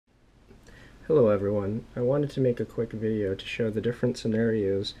Hello everyone. I wanted to make a quick video to show the different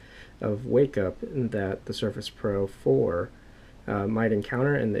scenarios of wake up that the Surface Pro 4 might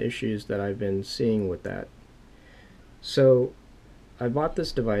encounter and the issues that I've been seeing with that. So I bought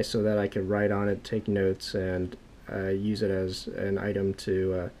this device so that I could write on it, take notes, and use it as an item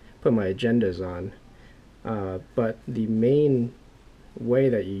to put my agendas on. But the main way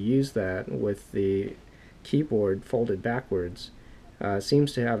that you use that with the keyboard folded backwards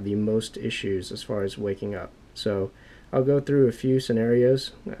seems to have the most issues as far as waking up. So I'll go through a few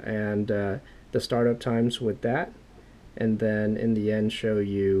scenarios and the startup times with that, and then in the end show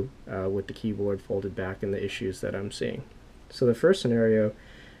you with the keyboard folded back and the issues that I'm seeing. So the first scenario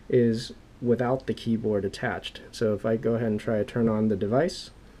is without the keyboard attached. So if I go ahead and try to turn on the device,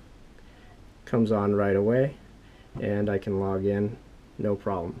 it comes on right away and I can log in, no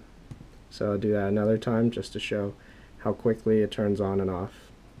problem. So I'll do that another time just to show how quickly it turns on and off.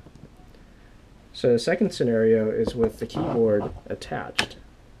 So the second scenario is with the keyboard attached.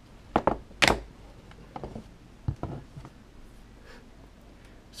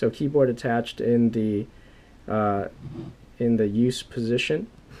 So keyboard attached in the use position,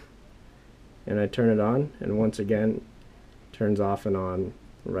 and I turn it on, and once again turns off and on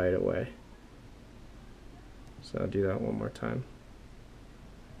right away. So I'll do that one more time.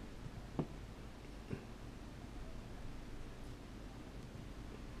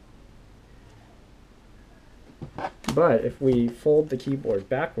 But if we fold the keyboard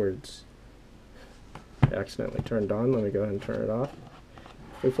backwards, I accidentally turned on, let me go ahead and turn it off.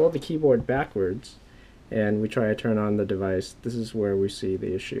 If we fold the keyboard backwards and we try to turn on the device, this is where we see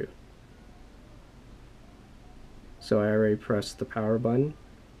the issue. So I already pressed the power button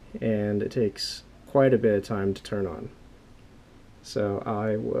and it takes quite a bit of time to turn on. So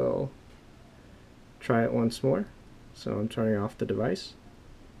I will try it once more. So I'm turning off the device,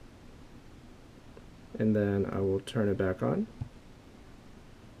 and then I will turn it back on.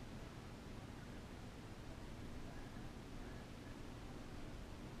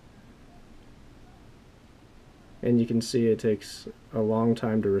 And you can see it takes a long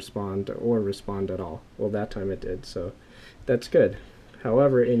time to respond, or respond at all. Well, that time it did, so that's good.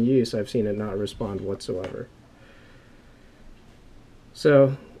 However, in use, I've seen it not respond whatsoever.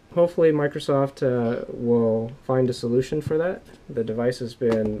 So hopefully Microsoft will find a solution for that. The device has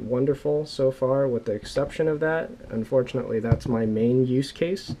been wonderful so far with the exception of that. Unfortunately, that's my main use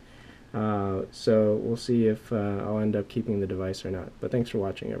case. So we'll see if I'll end up keeping the device or not. But thanks for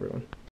watching, everyone.